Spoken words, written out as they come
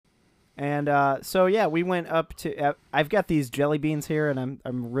And so yeah, we went up to. I've got these jelly beans here, and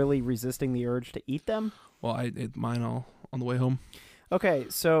I'm really resisting the urge to eat them. Well, I ate mine all on the way home. Okay,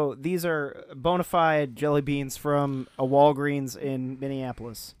 so these are bona fide jelly beans from a Walgreens in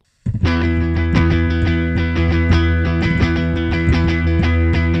Minneapolis.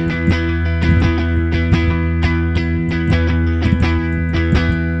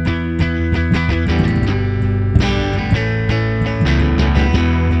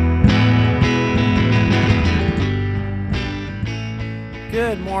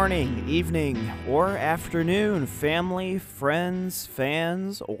 Good morning, evening, or afternoon, family, friends,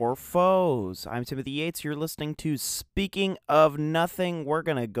 fans, or foes. I'm Timothy Yates. You're listening to Speaking of Nothing. We're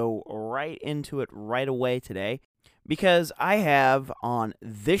going to go right into it right away today because I have on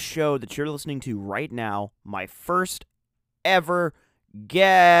this show that you're listening to right now my first ever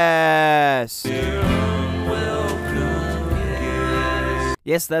guest.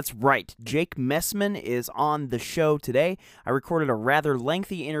 Yes, that's right. Jake Messman is on the show today. I recorded a rather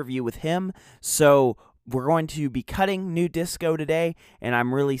lengthy interview with him, so we're going to be cutting new disco today, and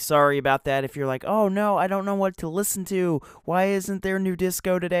I'm really sorry about that. If you're like, oh no, I don't know what to listen to, why isn't there new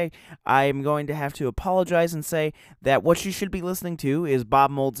disco today? I'm going to have to apologize and say that what you should be listening to is Bob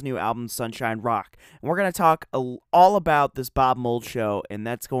Mould's new album, Sunshine Rock. And we're going to talk all about this Bob Mould show, and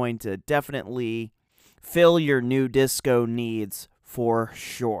that's going to definitely fill your new disco needs for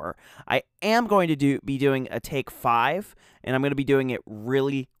sure. I am going to be doing a take 5, and I'm going to be doing it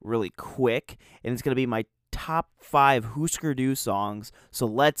really, really quick, and it's going to be my top 5 Hüsker Dü songs, so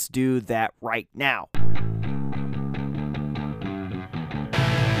let's do that right now.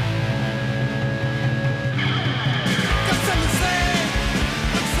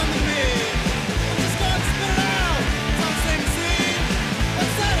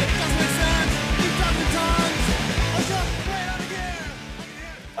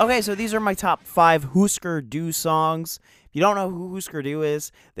 Okay, so these are my top 5 Hüsker Dü songs. If you don't know who Hüsker Dü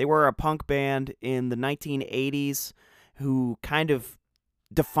is, they were a punk band in the 1980s who kind of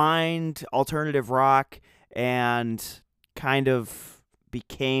defined alternative rock and kind of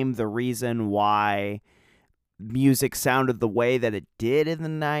became the reason why music sounded the way that it did in the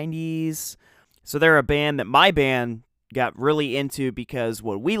 90s. So they're a band that my band got really into because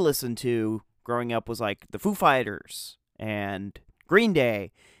what we listened to growing up was like the Foo Fighters and Green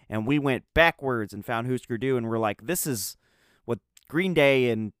Day, and we went backwards and found Hüsker Dü, and we're like, this is what Green Day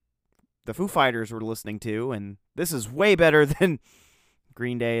and the Foo Fighters were listening to, and this is way better than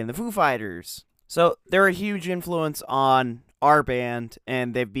Green Day and the Foo Fighters. So they're a huge influence on our band,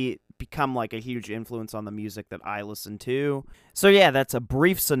 and they've become like a huge influence on the music that I listen to. So yeah, that's a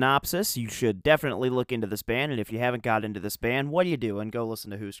brief synopsis. You should definitely look into this band, and if you haven't got into this band, what are you doing? Go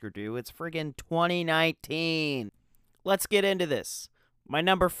listen to Hüsker Dü. It's friggin' 2019. Let's get into this. My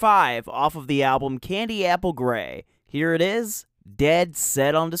number 5 off of the album Candy Apple Grey. Here it is, Dead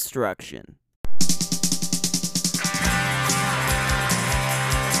Set on Destruction.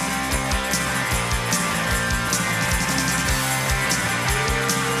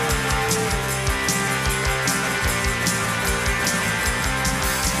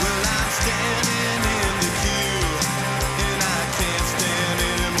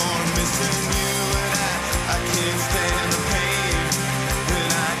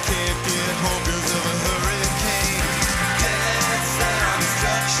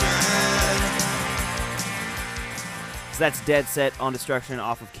 That's Dead Set on Destruction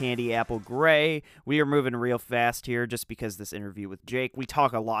off of Candy Apple Grey. We are moving real fast here just because this interview with Jake, we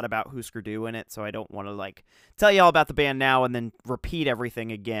talk a lot about Hüsker Dü in it, so I don't want to tell you all about the band now and then repeat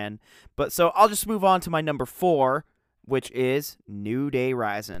everything again. But so I'll just move on to my number 4, which is New Day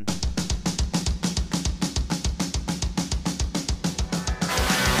Rising.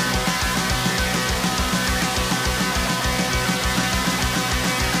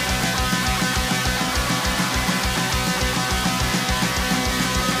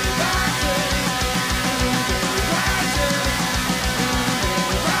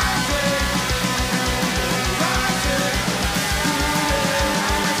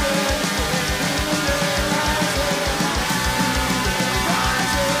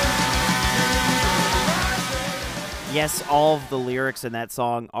 Yes, all of the lyrics in that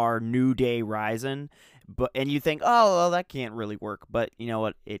song are New Day Rising, and you think, oh, well, that can't really work, but you know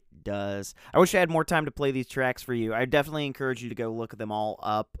what? It does. I wish I had more time to play these tracks for you. I definitely encourage you to go look them all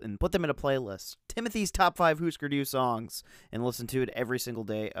up and put them in a playlist. Timothy's Top 5 Hüsker Dü songs, and listen to it every single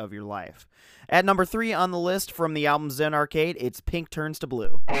day of your life. At number 3 on the list from the album Zen Arcade, it's Pink Turns to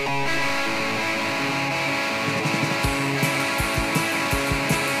Blue.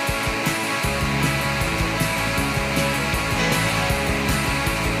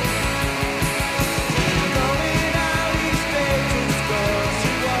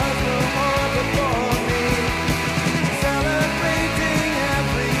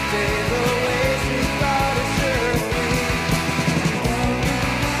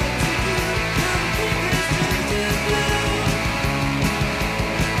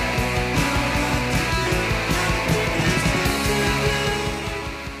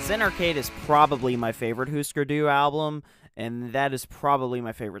 Zen Arcade is probably my favorite Hüsker Dü album, and that is probably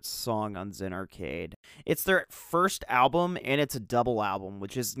my favorite song on Zen Arcade. It's their first album, and it's a double album,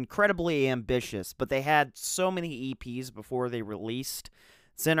 which is incredibly ambitious, but they had so many EPs before they released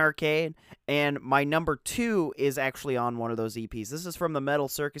Zen Arcade, and my number 2 is actually on one of those EPs. This is from the Metal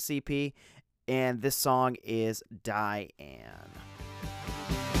Circus EP, and this song is Diane.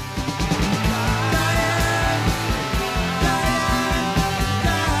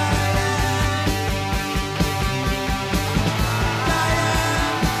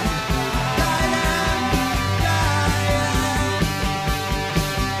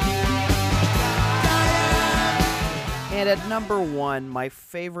 And at number 1, my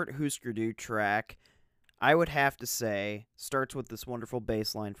favorite Hüsker Dü track, I would have to say, starts with this wonderful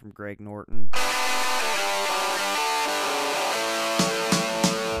bass line from Greg Norton.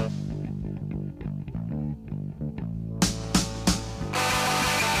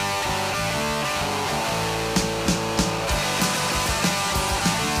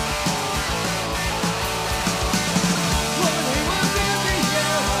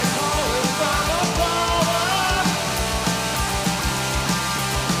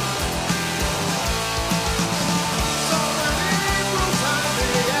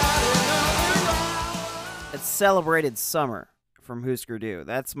 Celebrated Summer from Hüsker Dü.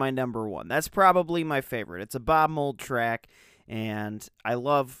 That's my number 1. That's probably my favorite. It's a Bob Mould track, and I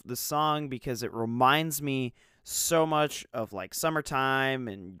love the song because it reminds me so much of like summertime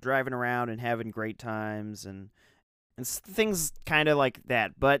and driving around and having great times and things kind of like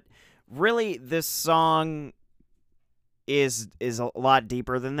that. But really, this song is a lot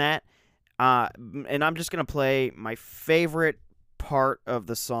deeper than that. And I'm just gonna play my favorite part of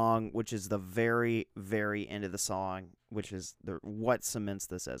the song, which is the very, very end of the song, which is what cements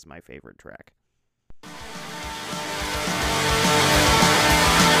this as my favorite track. Do you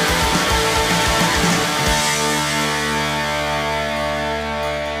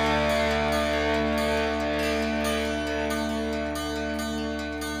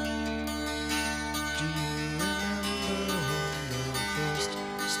remember when the first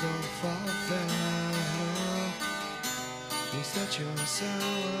snowfall fell? Is that your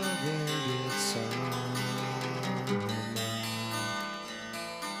celebrated summer?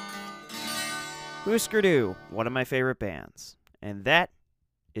 Hüsker Dü, one of my favorite bands. And that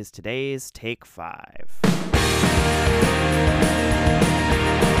is today's Take 5.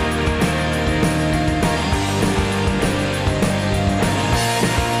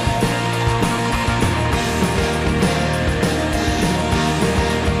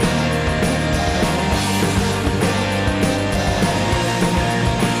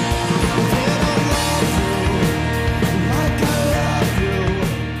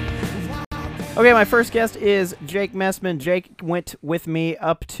 Okay, my first guest is Jake Messman. Jake went with me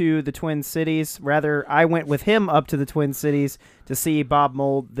up to the Twin Cities. Rather, I went with him up to the Twin Cities to see Bob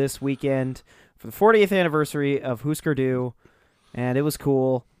Mould this weekend for the 40th anniversary of Hüsker Dü, and it was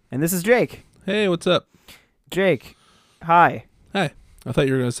cool. And this is Jake. Hey, what's up? Jake, hi. Hi. I thought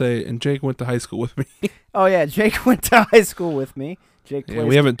you were going to say, and Jake went to high school with me. Oh, yeah, Jake went to high school with me. Jake Yeah,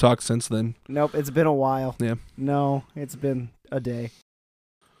 we haven't talked since then. Nope, it's been a while. Yeah. No, it's been a day.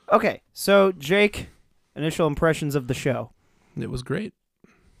 Okay, so Jake, initial impressions of the show. It was great.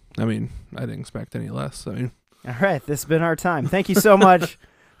 I mean, I didn't expect any less. I mean, all right, this has been our time. Thank you so much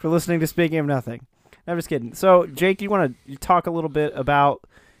for listening to Speaking of Nothing. I'm just kidding. So, Jake, you want to talk a little bit about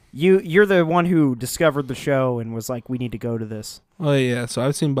you're the one who discovered the show and was like, we need to go to this. Oh, yeah. So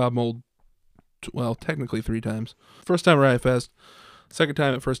I've seen Bob Mould, technically 3 times. First time at Riot Fest, second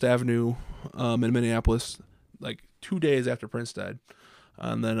time at First Avenue in Minneapolis, like 2 days after Prince died.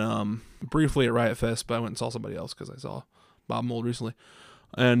 And then briefly at Riot Fest, but I went and saw somebody else because I saw Bob Mould recently.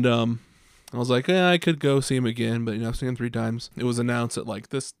 And I was like, I could go see him again, but I've seen him 3 times. It was announced that like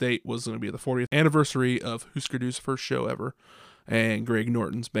this date was going to be the 40th anniversary of Hüsker Dü's first show ever, and Greg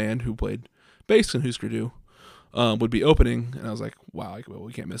Norton's band, who played bass in Hüsker Dü, would be opening. And I was like, wow,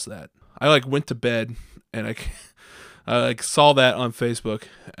 we can't miss that. I like went to bed and I like saw that on Facebook,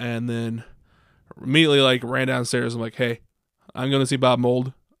 and then immediately like ran downstairs. I'm like, hey, I'm going to see Bob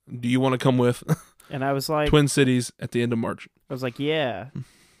Mould. Do you want to come with? And I was like, Twin Cities at the end of March. I was like, yeah,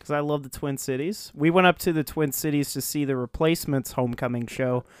 because I love the Twin Cities. We went up to the Twin Cities to see the Replacements homecoming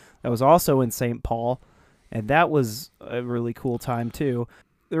show that was also in St. Paul, and that was a really cool time too.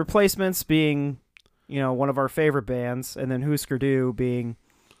 The Replacements being, one of our favorite bands, and then Hüsker Dü being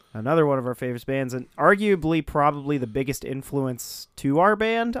another one of our favorite bands, and arguably probably the biggest influence to our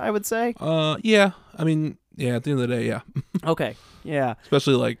band, I would say. Yeah. I mean, yeah, at the end of the day, yeah. Okay, yeah.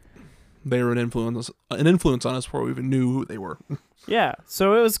 Especially like they were an influence on us before we even knew who they were. Yeah,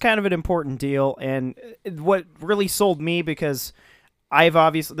 so it was kind of an important deal, and what really sold me, because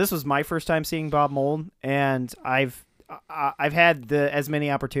this was my first time seeing Bob Mould, and I've had as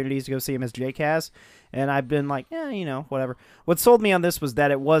many opportunities to go see him as Jake has, and I've been like, whatever. What sold me on this was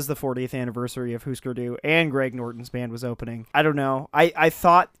that it was the 40th anniversary of Hüsker Dü, and Greg Norton's band was opening. I don't know. I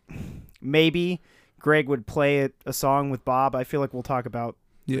thought maybe Greg would play a song with Bob. I feel like we'll talk about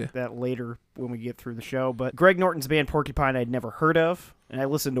that later when we get through the show. But Greg Norton's band Porcupine I'd never heard of, and I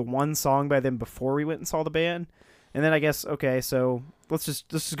listened to one song by them before we went and saw the band. And then I guess, okay, so let's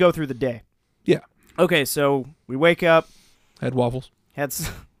just go through the day. Yeah. Okay, so we wake up. Had waffles.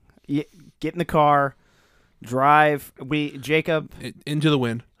 Get in the car, drive. Jacob. Into the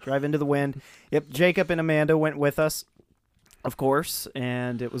wind. Drive into the wind. Yep, Jacob and Amanda went with us, of course,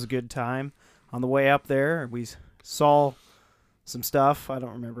 and it was a good time. On the way up there, we saw some stuff. I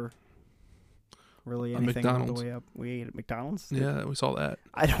don't remember really anything on the way up. We ate at McDonald's. Yeah, we saw that.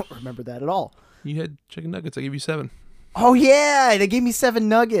 I don't remember that at all. You had chicken nuggets. I gave you 7. Oh, yeah. They gave me 7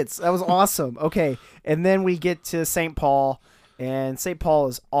 nuggets. That was awesome. Okay. And then we get to St. Paul, and St. Paul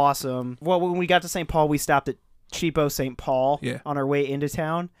is awesome. Well, when we got to St. Paul, we stopped at Cheapo St. Paul on our way into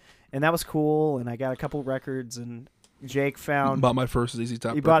town, and that was cool. And I got a couple records, and Jake bought my first ZZ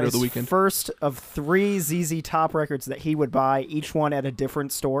Top he record bought of the his weekend. First of 3 ZZ Top records that he would buy, each one at a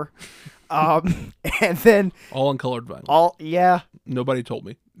different store. And then all in colored vinyl. Nobody told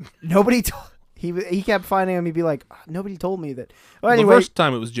me. Nobody told. He kept finding them. He'd be like, nobody told me that. Well, anyway, the first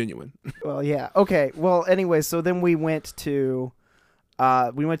time it was genuine. Well, yeah. Okay. Well, anyway, so then we went to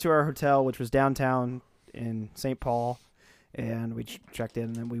our hotel, which was downtown in St. Paul, and we checked in,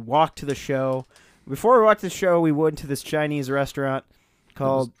 and then we walked to the show. Before we walked to the show, we went to this Chinese restaurant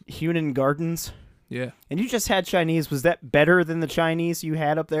called Hunan Gardens. Yeah. And you just had Chinese. Was that better than the Chinese you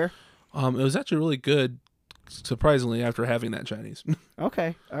had up there? It was actually really good, surprisingly, after having that Chinese.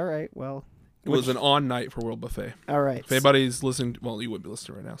 Okay. All right. Well. It was an on night for World Buffet. All right. If anybody's listening, well, you wouldn't be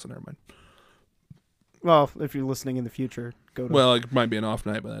listening right now, so never mind. Well, if you're listening in the future, go to. Well, it might be an off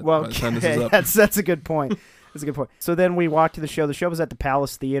night, but by the time this is up. That's a good point. That's a good point. So then we walked to the show. The show was at the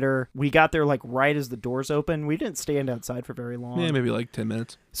Palace Theater. We got there like right as the doors opened. We didn't stand outside for very long. Yeah, maybe like 10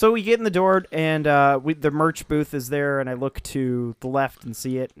 minutes. So we get in the door, and the merch booth is there, and I look to the left and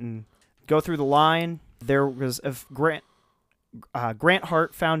see it, and go through the line. There was a Grant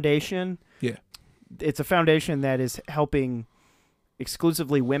Hart Foundation. Yeah. It's a foundation that is helping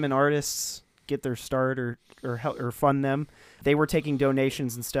exclusively women artists get their start or fund them. They were taking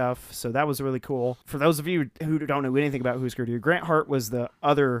donations and stuff, so that was really cool. For those of you who don't know anything about Hüsker Dü, Grant Hart was the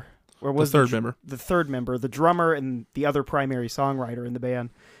third member. The third member, the drummer and the other primary songwriter in the band,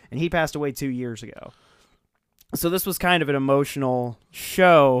 and he passed away 2 years ago. So this was kind of an emotional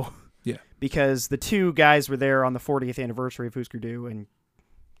show. Yeah. Because the 2 guys were there on the 40th anniversary of Hüsker Dü, and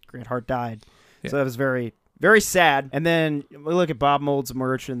Grant Hart died. Yeah. So that was very, very sad. And then we look at Bob Mould's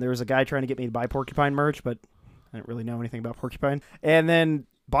merch, and there was a guy trying to get me to buy Porcupine merch, but I didn't really know anything about Porcupine. And then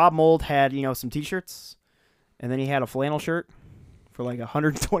Bob Mould had, some T-shirts, and then he had a flannel shirt for like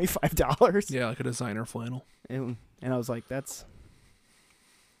 $125. Yeah, like a designer flannel. And I was like, that's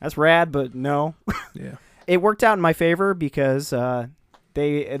rad, but no. Yeah. It worked out in my favor because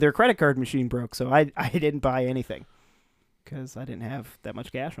their credit card machine broke, so I didn't buy anything because I didn't have that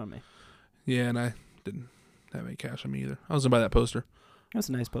much cash on me. Yeah, and I didn't have any cash on me either. I was going to buy that poster. That's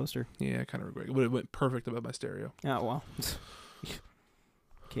a nice poster. Yeah, I kind of regret it. But it went perfect above my stereo. Oh, well.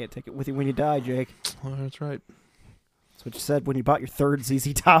 Can't take it with you when you die, Jake. Oh, that's right. That's what you said when you bought your 3rd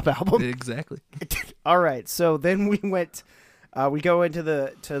ZZ Top album. Exactly. All right, so then we went... we go into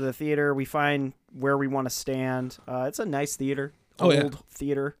the theater. We find where we want to stand. It's a nice theater. Old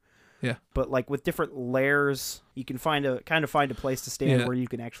theater. Yeah. But like with different layers, you can find a place to stand where you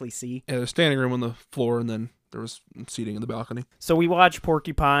can actually see. Yeah, there's standing room on the floor, and then there was seating in the balcony. So we watched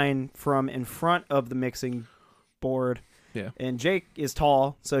Porcupine from in front of the mixing board. Yeah. And Jake is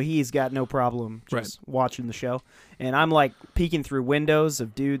tall, so he's got no problem just watching the show. And I'm like peeking through windows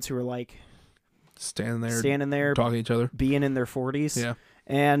of dudes who are like standing there, talking to each other, being in their 40s. Yeah.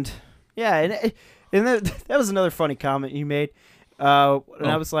 And that was another funny comment you made. And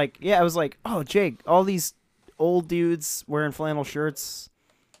I was like, oh, Jake, all these old dudes wearing flannel shirts,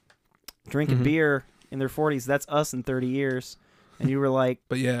 drinking beer in their 40s, that's us in 30 years. And you were like...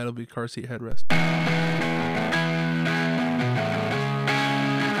 But yeah, it'll be car seat headrest.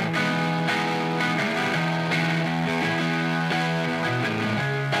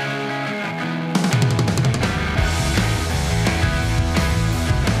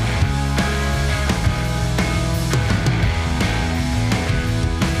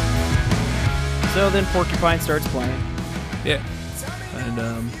 So then Porcupine starts playing. Yeah.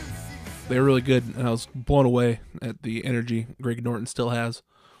 And they were really good, and I was blown away at the energy Greg Norton still has.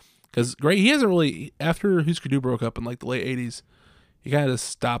 Because Greg, he hasn't really, after Hüsker Dü broke up in like the late 80s, he kind of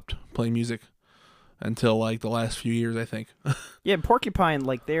stopped playing music until like the last few years, I think. Yeah, Porcupine,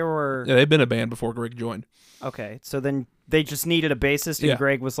 like they were... Yeah, they've been a band before Greg joined. Okay, so then they just needed a bassist, and Yeah.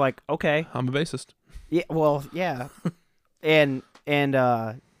 Greg was like, okay. I'm a bassist. Yeah, well, yeah. and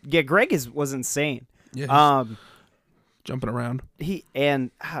yeah, Greg was insane. Yeah, jumping around.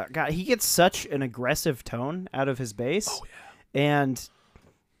 God, he gets such an aggressive tone out of his bass. Oh, yeah. And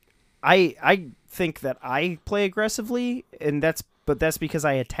I think that I play aggressively, and that's because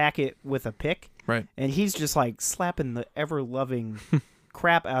I attack it with a pick. Right. And he's just like slapping the ever-loving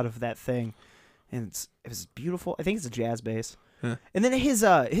crap out of that thing. And it was beautiful. I think it's a jazz bass. Yeah. And then his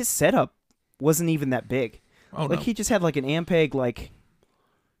setup wasn't even that big. Oh, like no. he just had like an Ampeg, like...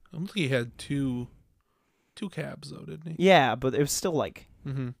 I don't think he had two cabs, though, didn't he? Yeah, but it was still like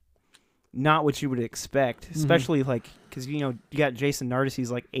Mm-hmm. not what you would expect, especially like because you got Jason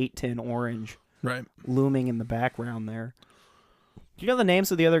Nardissi's like 810 orange Right. looming in the background there. Do you know the names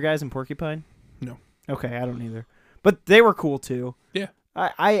of the other guys in Porcupine? No. Okay, I don't either. But they were cool too. Yeah.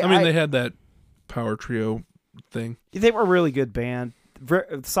 I mean, they had that power trio thing. they were a really good band.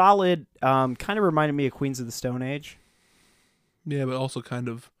 Solid. Kind of reminded me of Queens of the Stone Age. Yeah, but also kind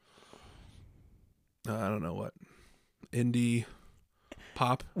of, I don't know what, indie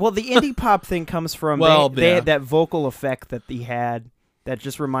pop. Well, the indie pop thing comes from they yeah. had that vocal effect that they had that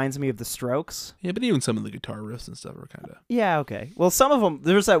just reminds me of the Strokes. Yeah, but even some of the guitar riffs and stuff are kind of. Yeah, okay. Well, some of them,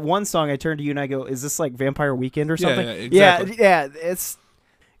 there's that one song I turned to you and I go, is this like Vampire Weekend or something? Yeah, exactly. Yeah, it's...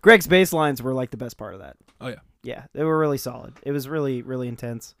 Greg's bass lines were like the best part of that. Oh, yeah. Yeah, they were really solid. It was really, really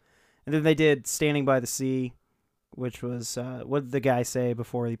intense. And then they did Standing by the Sea, which was, what did the guy say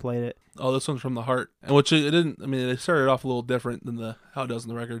before he played it? Oh, this one's from the heart. And which it didn't, I mean, it started off a little different than how it does in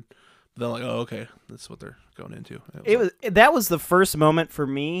the record. But then like, oh, okay, that's what they're going into. That was the first moment for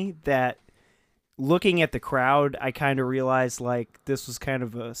me that, looking at the crowd, I kind of realized like this was kind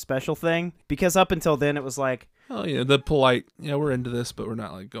of a special thing, because up until then it was like, oh yeah, the polite, yeah, we're into this, but we're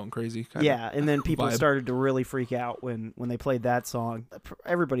not like going crazy. Yeah, and then people vibe. started to really freak out when they played that song.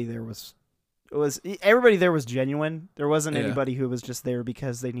 Everybody there was genuine. There wasn't Yeah. anybody who was just there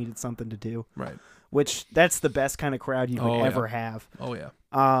because they needed something to do. Right. Which that's the best kind of crowd you could Oh, ever yeah. have. Oh yeah.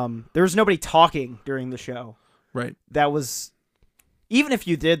 There was nobody talking during the show. Right. That was, even if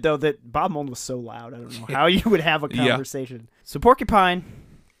you did though, that Bob Mould was so loud. I don't know how you would have a Yeah. conversation. So Porcupine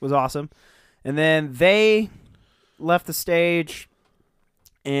was awesome, and then they left the stage,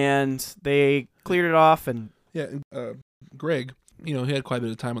 and they cleared it off, and Yeah. Greg, he had quite a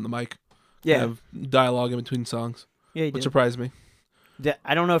bit of time on the mic. yeah, Have dialogue in between songs, yeah, he which did. surprised me.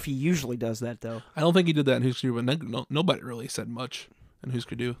 I don't know if he usually does that though. I don't think he did that in Hüsker Dü, but nobody really said much in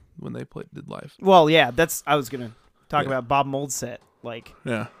Hüsker Dü when they did live. Well, yeah, I was gonna talk Yeah. about Bob Mold's set, like,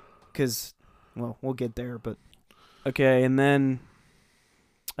 Yeah. because, well, we'll get there, but okay. And then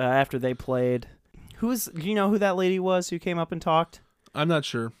after they played, do you know who that lady was who came up and talked? I'm not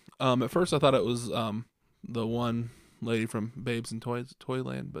sure. At first I thought it was the one lady from Babes in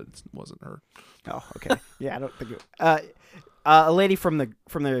Toyland, but it wasn't her. Oh, okay. Yeah, I don't think it. A lady from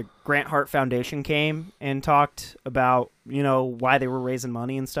the Grant Hart Foundation came and talked about why they were raising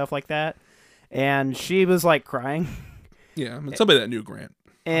money and stuff like that, and she was like crying. Yeah, I mean, somebody that knew Grant.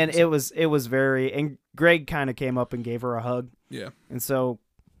 And it was very, and Greg kind of came up and gave her a hug. Yeah. And so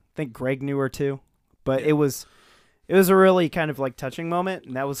I think Greg knew her too, but Yeah. it was a really kind of like touching moment.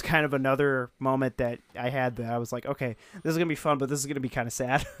 And that was kind of another moment that I had that I was like, okay, this is going to be fun, but this is going to be kind of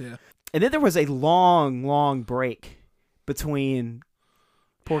sad. Yeah. And then there was a long, long break between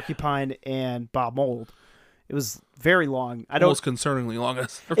Porcupine and Bob Mould. It was very long. Almost concerningly long.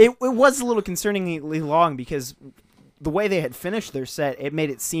 It was a little concerningly long because the way they had finished their set, it made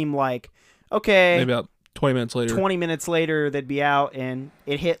it seem like, okay, Maybe about 20 minutes later. 20 minutes later they'd be out, and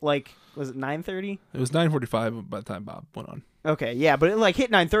it hit like, was it 9:30? It was 9:45 by the time Bob went on. Okay, yeah, but it like hit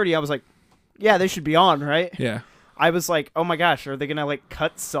 9:30. I was like, yeah, they should be on, right? Yeah. I was like, oh my gosh, are they gonna like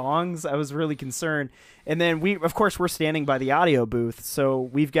cut songs? I was really concerned. And then we're standing by the audio booth, so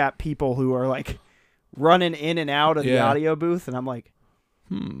we've got people who are like running in and out of the Yeah. audio booth, and I'm like,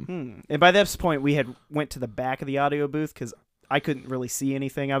 And by this point, we had went to the back of the audio booth because I couldn't really see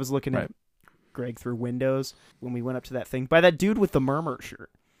anything. I was looking at Greg through windows when we went up to that thing by that dude with the Murmur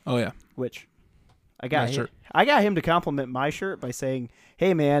shirt. Oh yeah. Which I got Nice him, shirt. I got him to compliment my shirt by saying,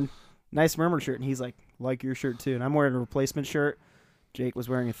 "Hey man, nice Murmur shirt," and he's like your shirt too. And I'm wearing a replacement shirt. Jake was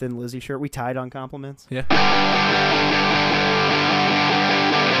wearing a Thin Lizzy shirt. We tied on compliments. Yeah.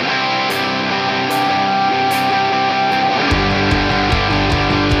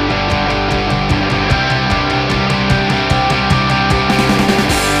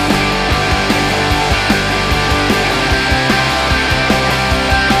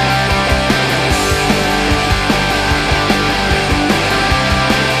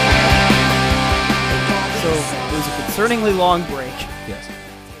 long break. Yes.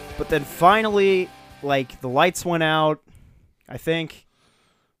 But then finally, like, the lights went out, I think.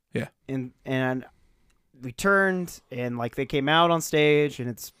 Yeah. And we turned, and, like, they came out on stage, and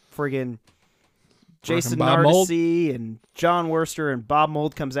it's friggin' Jason Bob Mould. Nardisi and John Worster, and Bob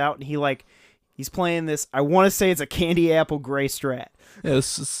Mould comes out, and he's playing this, I want to say it's a Candy Apple Gray Strat. Yeah,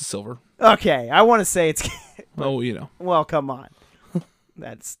 this is silver. Okay, I want to say it's... Oh, you know. Well, come on.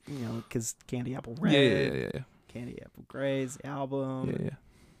 That's, because Candy Apple Red, Yeah. Candy Apple Gray's album. Yeah.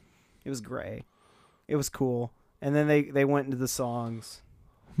 It was gray. It was cool. And then they went into the songs.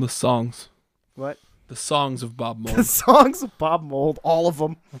 The songs. What? The songs of Bob The Mould. songs of Bob Mould, all of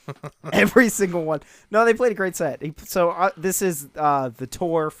them. Every single one. No, they played a great set. So this is the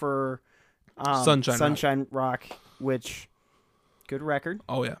tour for Sunshine Rock, which, good record.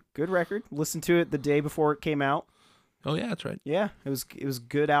 Oh, yeah. Good record. Listened to it the day before it came out. Oh, yeah, that's right. Yeah, it was a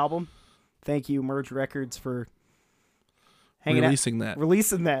good album. Thank you, Merge Records, for releasing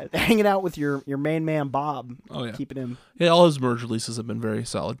that. Hanging out with your main man Bob. Oh, yeah. Keeping him. Yeah, all his merge releases have been very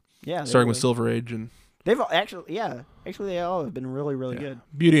solid. Yeah, starting with Silver Age and they've actually they all have been really good.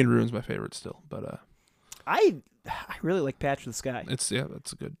 Beauty and Ruin's my favorite still, but I really like Patch of the Sky. that's a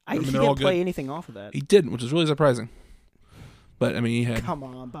good. He they're all didn't play good. anything off of that. He didn't, which is really surprising. But I mean, he had Come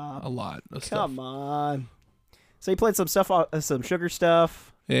on, Bob. a lot of stuff. Come on. So he played some stuff, some Sugar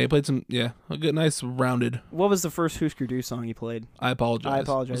stuff. Yeah, he played some. Yeah, a good, nice, rounded. What was the first Hüsker Du song you played? I apologize.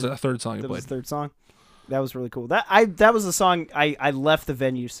 Was that a third song you That played? was the third song. That was really cool. That was the song I left the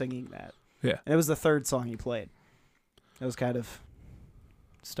venue singing that. Yeah. And it was the third song he played. That was kind of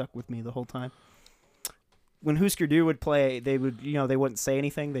stuck with me the whole time. When Hüsker Du would play, they would, they wouldn't say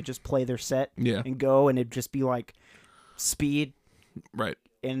anything. They'd just play their set and go, and it'd just be like speed. Right.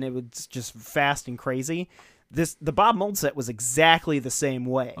 And it was just fast and crazy. The Bob Mould set was exactly the same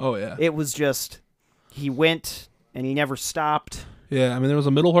way. Oh, yeah. It was just, he went and he never stopped. Yeah, I mean, there was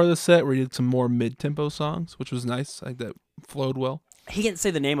a middle part of the set where he did some more mid-tempo songs, which was nice. I think that flowed well. He didn't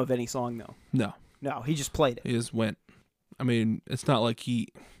say the name of any song, though. No, he just played it. He just went. I mean, it's not like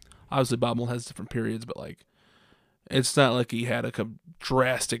obviously Bob Mould has different periods, but like, it's not like he had a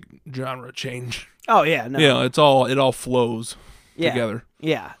drastic genre change. Oh, yeah, no. It all flows together.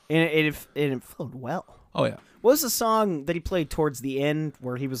 Yeah, and it flowed well. Oh, yeah. What was the song that he played towards the end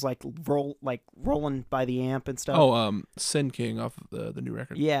where he was like rolling by the amp and stuff? Oh, Sin King off of the new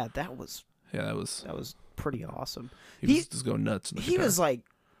record. Yeah, that was pretty awesome. He was just going nuts. He was like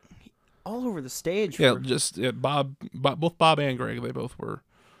all over the stage. Bob, both Bob and Greg, they both were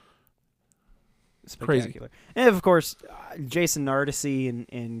spectacular. Crazy. And of course, Jason Nardisi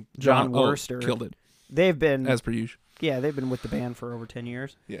and John Worster killed it. They've been, as per usual. Yeah, they've been with the band for over 10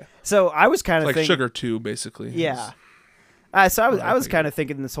 years. Yeah. So I was kind of like thinking, Sugar 2, basically. Yeah. So I was kind of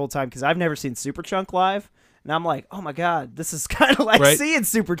thinking this whole time, because I've never seen Superchunk live, and I'm like, oh my god, this is kind of like seeing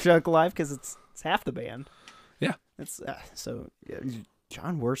Superchunk live, because it's half the band. Yeah. It's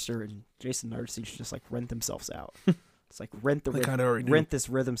John Worster and Jason Nardisi should just like rent themselves out. It's like rent this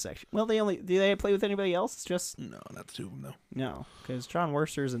rhythm section. Well, do they play with anybody else? It's just no, not the two of them. No, because John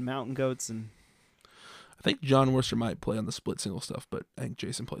Worster's in Mountain Goats, and I think John Worster might play on the split single stuff, but I think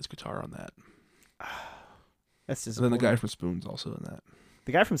Jason plays guitar on that. That's just. And then the guy from Spoon's also in that.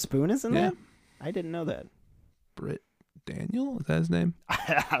 The guy from Spoon is in that? I didn't know that. Britt Daniel? Is that his name?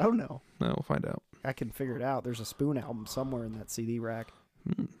 I don't know. No, we'll find out. I can figure it out. There's a Spoon album somewhere in that CD rack.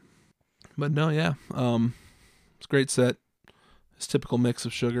 But no, yeah. It's a great set. It's typical mix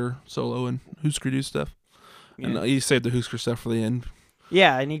of Sugar, solo, and Hüsker Du stuff. Yeah. And he saved the Hüsker stuff for the end.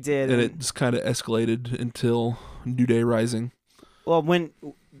 Yeah, and he did. And it just kind of escalated until New Day Rising. Well, before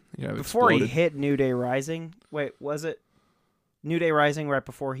exploded. he hit New Day Rising, wait, was it New Day Rising right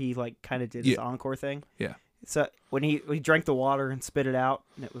before he like kind of did his encore thing? Yeah. So when he drank the water and spit it out,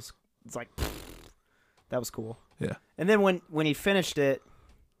 and it's like that was cool. Yeah. And then when he finished it,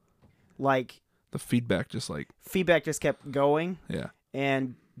 like the feedback just kept going. Yeah.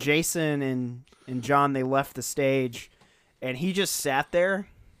 And Jason and John, they left the stage, and he just sat there.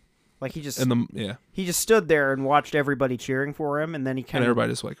 Like he just stood there and watched everybody cheering for him, and then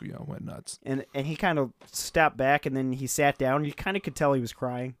everybody just went nuts. And he kind of stepped back, and then he sat down. And you kind of could tell he was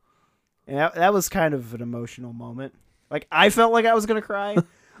crying, and that was kind of an emotional moment. Like I felt like I was gonna cry.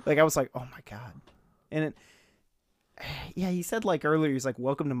 Like I was like, oh my god. And he said like earlier, he's like,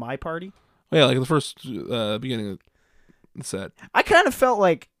 "Welcome to my party." Oh, yeah, like the first beginning of the set. I kind of felt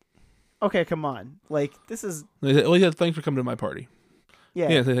like, okay, come on, like this is. Well, he said, "Thanks for coming to my party." Yeah.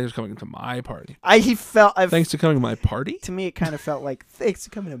 Yeah, thanks for coming to my party. Thanks to coming to my party? To me, it kind of felt like, thanks for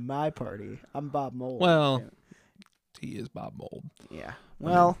coming to my party. I'm Bob Mould. Well, he is Bob Mould. Yeah.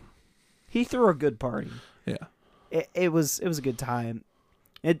 Well, he threw a good party. Yeah. it was a good time.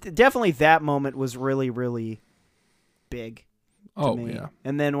 It definitely, that moment was really, really big to me. Yeah.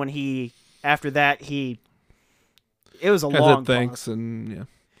 And then when after that, it was a Guys long said thanks pause. and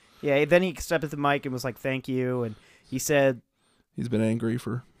Yeah, then he stepped at the mic and was like, thank you. And he said he's been angry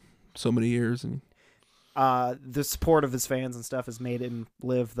for so many years, and the support of his fans and stuff has made him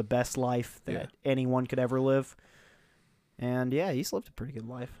live the best life that anyone could ever live. And yeah, he's lived a pretty good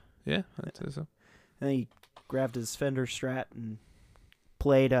life. yeah, I'd say so. And then he grabbed his Fender Strat and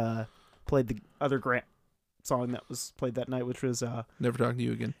played the other Grant song that was played that night, which was Never Talking to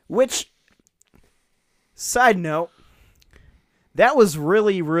You Again. which, side note, that was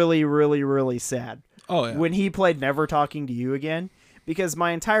really, really, really, really sad. Oh yeah. When he played Never Talking to You Again, because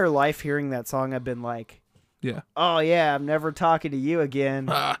my entire life hearing that song, I've been like, Yeah. oh yeah, I'm never talking to you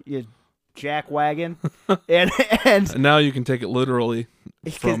again, you jackwagon. and And now you can take it literally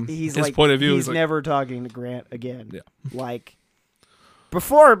from he's his like, point of view. he's like, never talking to Grant again. Yeah. Like,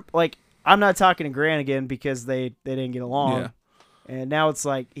 before, like, I'm not talking to Grant again because they didn't get along. Yeah. And now it's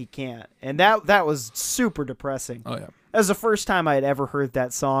like he can't. And that was super depressing. Oh yeah. That was the first time I had ever heard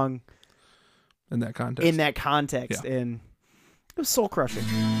that song In that context. in that context. Yeah. And it was soul crushing.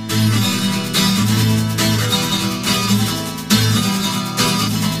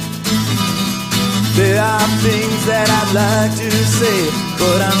 There are things that I'd like to say,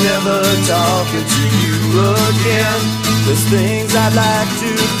 but I'm never talking to you again. There's things I'd like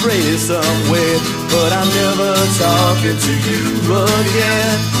to phrase somewhere, but I'm never talking to you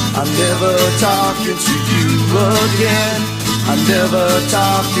again. I'm never talking to you again. I'm never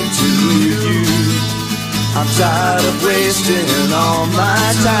talking to you. I'm tired of wasting all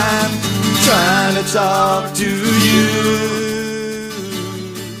my time trying to talk to you.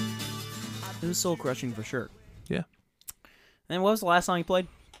 It was soul crushing for sure. Yeah. And what was the last song he played?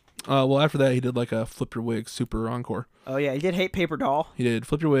 Well, after that, he did like a Flip Your Wig super encore. Oh yeah, he did Hate Paper Doll. He did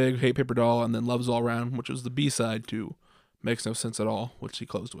Flip Your Wig, Hate Paper Doll, and then Love's All Around, which was the B-side to Makes No Sense at All, which he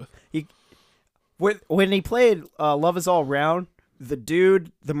closed with. When he played Love Is All Round,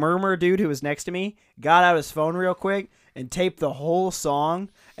 the murmur dude who was next to me, got out his phone real quick and taped the whole song.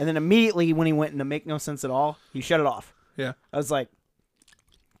 And then immediately when he went into Make No Sense at All, he shut it off. Yeah. I was like,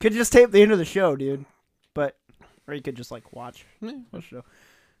 could just tape the end of the show, dude. Or you could just like watch the show.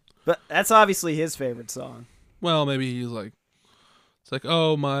 But that's obviously his favorite song. Well, maybe he's like, it's like,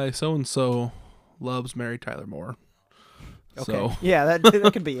 oh, my so-and-so loves Mary Tyler Moore. Okay. So. Yeah,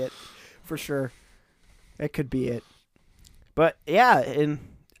 that could be it. For sure. That could be it. But yeah, and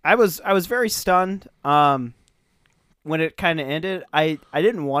I was very stunned when it kind of ended. I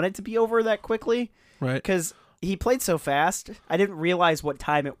didn't want it to be over that quickly. Right. Because he played so fast, I didn't realize what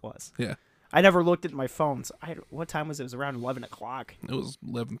time it was. Yeah. I never looked at my phone. So what time was it? It was around 11 o'clock. It was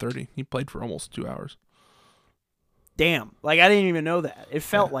 11:30. He played for almost 2 hours. Damn. Like, I didn't even know that. It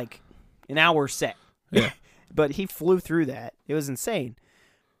felt like an hour set. Yeah. But he flew through that. It was insane.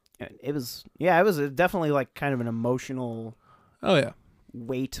 It was definitely like kind of an emotional Oh, yeah.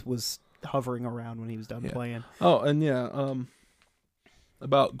 weight was hovering around when he was done playing. Oh, and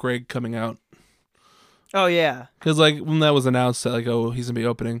about Greg coming out. Oh, yeah. Because, like, when that was announced, that, like, oh, he's going to be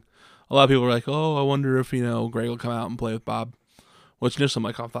opening, a lot of people were like, oh, I wonder if, Greg will come out and play with Bob. Which initially,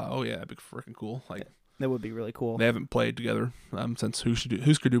 I thought, oh, yeah, that'd be freaking cool. Like, That would be really cool. they haven't played together since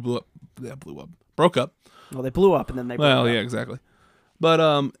Hüsker blew up. Broke up. Well, they blew up and then they broke Well, up. yeah, exactly. But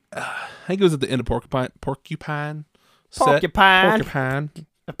I think it was at the end of Porcupine set.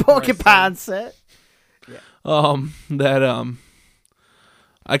 Porcupine set. That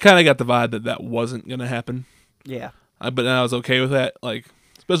I kind of got the vibe that wasn't gonna happen. Yeah. But then I was okay with that, like,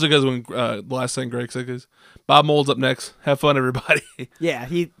 especially because when the last thing Greg said is, Bob Mold's up next. Have fun, everybody. Yeah,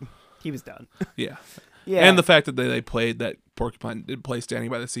 he was done. Yeah. Yeah. And the fact that they played that Porcupine did play Standing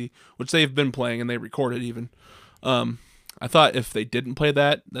by the Sea, which they've been playing and they recorded even. I thought if they didn't play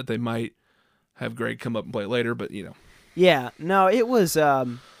that they might have Greg come up and play it later, but Yeah, no, it was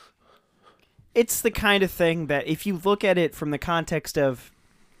it's the kind of thing that if you look at it from the context of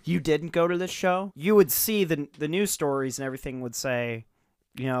you didn't go to this show, you would see the news stories and everything would say,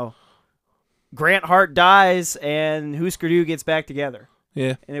 Grant Hart dies and Hüsker Dü gets back together.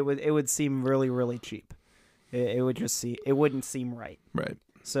 Yeah. And it would seem really, really cheap. It wouldn't seem right. Right.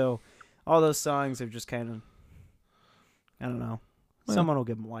 So all those songs are just kind of, I don't know. Well, Someone will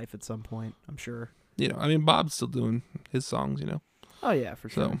give them life at some point, I'm sure. Bob's still doing his songs, Oh yeah, for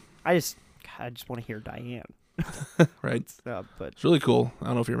sure. So. I just want to hear Diane. Right. But It's really cool. I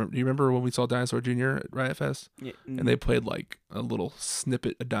don't know if you remember. Do you remember when we saw Dinosaur Jr. at Riot Fest? yeah, And they played like a little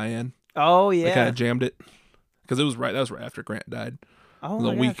snippet of Diane. oh They kind yeah. of jammed it. Because that was right after Grant died. Oh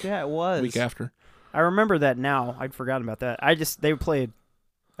the my week- gosh, yeah, it was. A week after. I remember that now. I'd forgotten about that. They played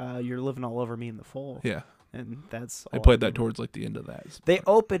 "You're Living All Over Me" in the fall. Yeah. And that's I played that towards like the end of that. They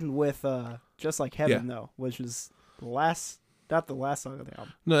opened with "Just Like Heaven" though, which is not the last song of the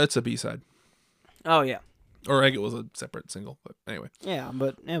album. No, it's a B-side. Oh yeah. Or it was a separate single, but anyway. Yeah,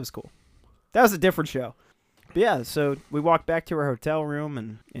 but it was cool. That was a different show. But yeah, so we walked back to our hotel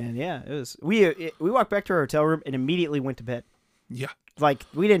room, and yeah, it was we walked back to our hotel room and immediately went to bed. Yeah. Like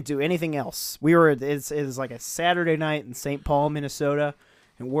we didn't do anything else. It was like a Saturday night in St. Paul, Minnesota,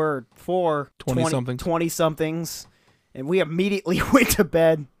 and we're 20-somethings, and we immediately went to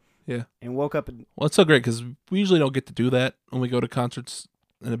bed. Yeah. And woke up and well, it's so great because we usually don't get to do that when we go to concerts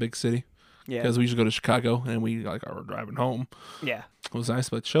in a big city. Yeah. Because we usually go to Chicago and we like are driving home. Yeah. It was nice,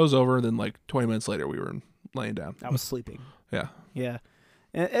 but show's over. And then like 20 minutes later, we were laying down. I was sleeping. Yeah. Yeah.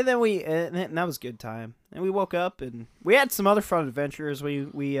 And then and that was a good time. And we woke up and we had some other fun adventures. We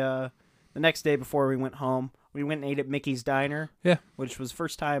the next day before we went home, we went and ate at Mickey's Diner. Yeah. Which was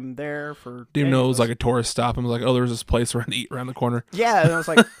first time there for. Didn't even know it was like a tourist stop. And was like, oh, there's this place around to eat around the corner. Yeah. And I was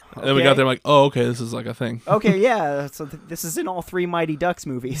like, okay. And then we got there, like, oh, okay, this is like a thing. Okay, yeah. So this is in all 3 Mighty Ducks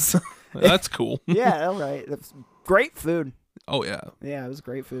movies. That's cool. Yeah, all right. That's great food. Oh yeah. Yeah, it was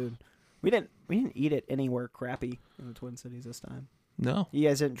great food. We didn't eat it anywhere crappy in the Twin Cities this time. No. You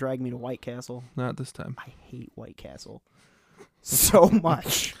guys didn't drag me to White Castle. Not this time. I hate White Castle so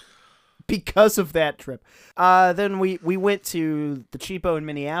much because of that trip. Then we went to the Cheapo in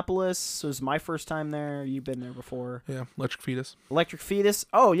Minneapolis. It was my first time there. You've been there before. Yeah, Electric Fetus. Electric Fetus.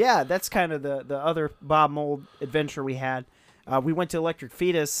 Oh, yeah, that's kind of the other Bob Mould adventure we had. We went to Electric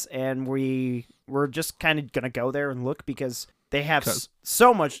Fetus, and we were just kind of going to go there and look because they have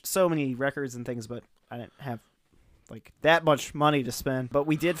so many records and things, but I didn't have like that much money to spend. But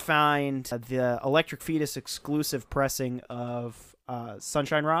we did find the Electric Fetus exclusive pressing of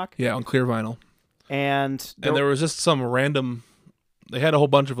Sunshine Rock. Yeah, on clear vinyl. And there was just some random. They had a whole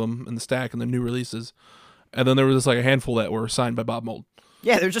bunch of them in the stack and the new releases, and then there was just like a handful that were signed by Bob Mould.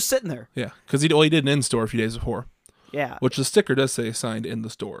 Yeah, they're just sitting there. Yeah, because he did an in-store a few days before. Yeah, which the sticker does say signed in the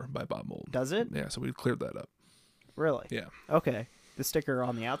store by Bob Mould. Does it? Yeah, so we cleared that up. Really? Yeah. Okay. The sticker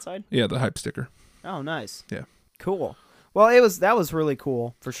on the outside? Yeah, the hype sticker. Oh, nice. Yeah. Cool. Well, that was really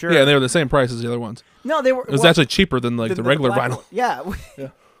cool for sure. Yeah, and they were the same price as the other ones. No, they were. It was actually cheaper than like the regular vinyl. Yeah.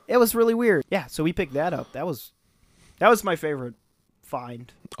 It was really weird. Yeah, so we picked that up. That was my favorite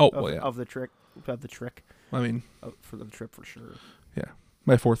find. Of the trick. I mean, for the trip for sure. Yeah,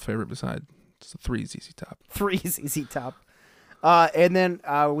 my fourth favorite beside the 3 ZZ Top. 3 ZZ Top. And then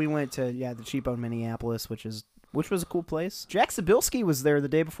we went to the Cheapo in Minneapolis, which was a cool place. Jack Zabilski was there the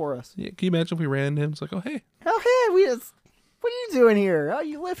day before us. Yeah, can you imagine if we ran into him? It's like, oh hey, what are you doing here? Oh,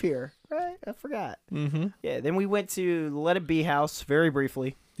 you live here, right? I forgot. Mm-hmm. Yeah. Then we went to the Let It Be house very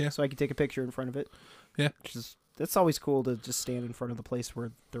briefly. Yeah. So I could take a picture in front of it. Yeah. That's always cool to just stand in front of the place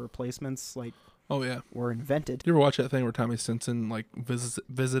where the replacements were invented. You ever watch that thing where Tommy Stinson like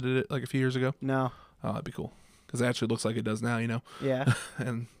visited it like a few years ago? No. Oh, that'd be cool because it actually looks like it does now. You know. Yeah.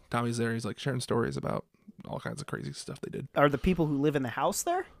 And Tommy's there. He's like sharing stories about all kinds of crazy stuff they did. Are the people who live in the house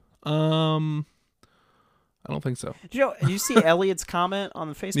there? I don't think so. Did you see Elliot's comment on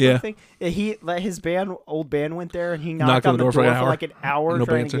the Facebook thing? His old band went there and he knocked on the door for like an hour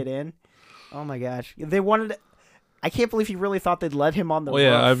trying to get in. Oh my gosh! They wanted. I can't believe he really thought they'd let him on the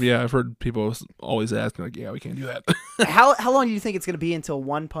roof. I've heard people always ask me like, yeah, we can't do that. How long do you think it's going to be until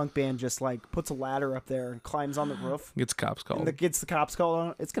one punk band just like puts a ladder up there and climbs on the roof? Gets cops called. Gets the cops called on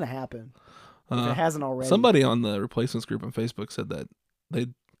it? It's going to happen. If it hasn't already. Somebody on the replacements group on Facebook said that they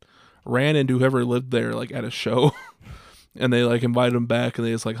ran into whoever lived there like at a show, and they like invited them back, and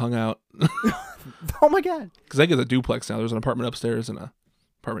they just like hung out. Oh my god! Because I think it's a duplex now. There's an apartment upstairs and a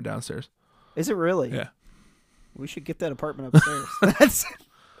apartment downstairs. Is it really? Yeah. We should get that apartment upstairs.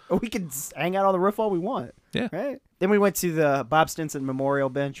 We can hang out on the roof all we want. Yeah. Right. Then we went to the Bob Stinson Memorial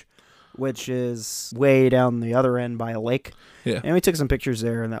Bench, which is way down the other end by a lake. Yeah. And we took some pictures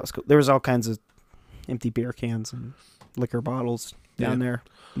there, and that was cool. There was all kinds of empty beer cans and liquor bottles down there.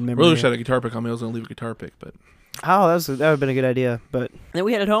 Really wish I had a guitar pick on me. I was going to leave a guitar pick, but... Oh, that would have been a good idea. But then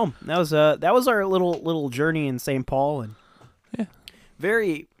we headed home. That was our little journey in St. Paul, and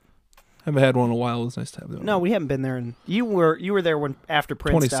very... Haven't had one in a while. It was nice to have them. No, we haven't been there. You were there when after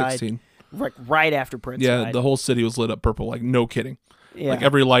Prince 2016. died. Right after Prince died. Yeah, the whole city was lit up purple. Like, no kidding. Yeah. Like,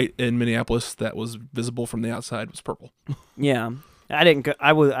 every light in Minneapolis that was visible from the outside was purple. Yeah. I didn't go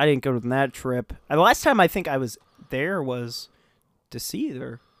on that trip. The last time I think I was there was to see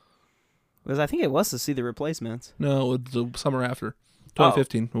I think it was to see the replacements. No, it was the summer after.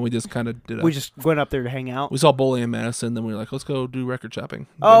 2015, when we just kind of did. We just went up there to hang out. We saw Bowling in Madison, then we were like, let's go do record shopping.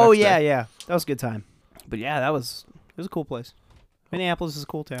 Oh yeah, yeah, that was a good time. But yeah, it was a cool place. Minneapolis is a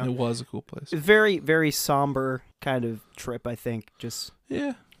cool town. It was a cool place. It's very, very somber kind of trip. I think just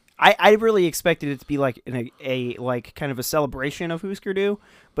yeah. I really expected it to be like a like kind of a celebration of Hüsker Dü,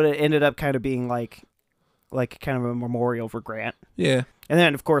 but it ended up kind of being like kind of a memorial for Grant. Yeah. And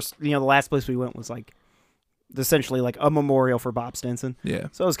then of course, the last place we went was like essentially like a memorial for Bob Stinson. Yeah.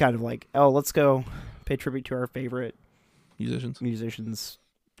 So it was kind of like, oh, let's go pay tribute to our favorite musicians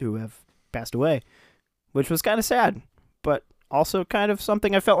who have passed away, which was kind of sad, but also kind of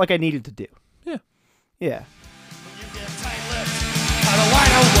something I felt like I needed to do. Yeah. Yeah. I don't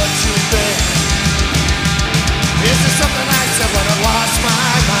know what you think. Is there something I said when I lost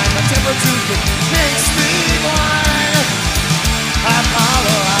my mind? My temper too makes me blind. I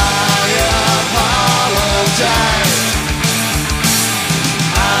apologize.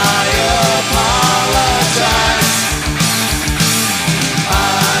 I apologize.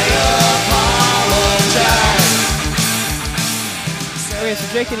 Okay, so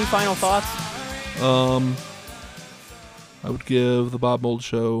Jake, any final thoughts? I would give the Bob Mould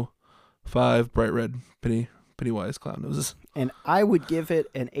Show 5 bright red Pennywise clown noses. And I would give it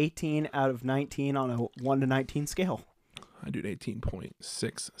an 18 out of 19 on a 1 to 19 scale. I do an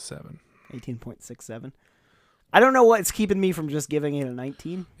 18.67. 18.67. I don't know what's keeping me from just giving it a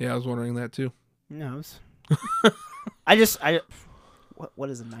 19. Yeah, I was wondering that too. No, I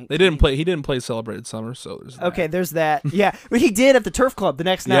what is a 19? He didn't play Celebrated Summer, so there's that. Okay, there's that. Yeah, but he did at the Turf Club the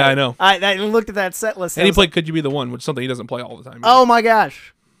next night. Yeah, I know. I looked at that set list. And he played Could You Be the One, which is something he doesn't play all the time. Oh my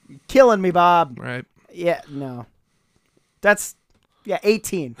gosh. Killing me, Bob. Right. Yeah, no. That's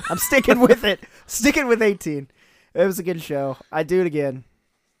 18. I'm sticking with it. Sticking with 18. It was a good show. I'd do it again.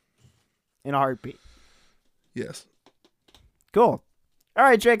 In a heartbeat. Yes. Cool. All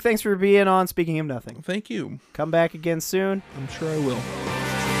right, Jake, thanks for being on Speaking of Nothing. Thank you. Come back again soon. I'm sure I will.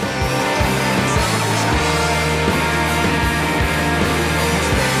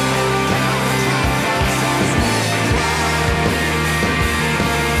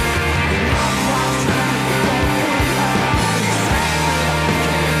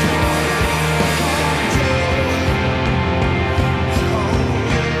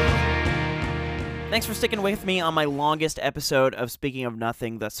 Thanks for sticking with me on my longest episode of Speaking of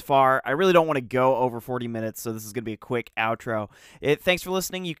Nothing thus far. I really don't want to go over 40 minutes, so this is going to be a quick outro. Thanks for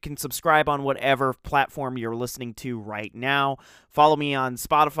listening. You can subscribe on whatever platform you're listening to right now. Follow me on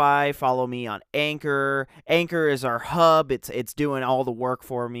Spotify. Follow me on Anchor. Anchor is our hub. It's doing all the work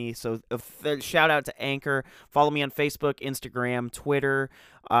for me, so shout out to Anchor. Follow me on Facebook, Instagram, Twitter.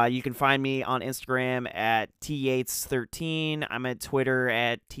 You can find me on Instagram at T813. I'm at Twitter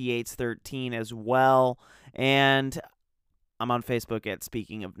at T813 as well. And I'm on Facebook at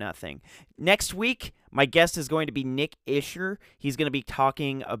Speaking of Nothing. Next week, my guest is going to be Nick Isher. He's going to be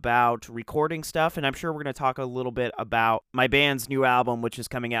talking about recording stuff, and I'm sure we're going to talk a little bit about my band's new album, which is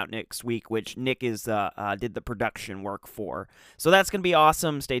coming out next week, which Nick did the production work for. So that's going to be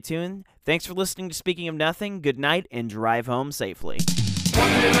awesome. Stay tuned. Thanks for listening to Speaking of Nothing. Good night, and drive home safely.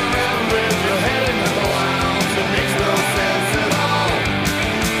 Walking around with your head in the clouds, it makes no sense at all.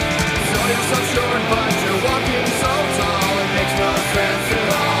 So you're such a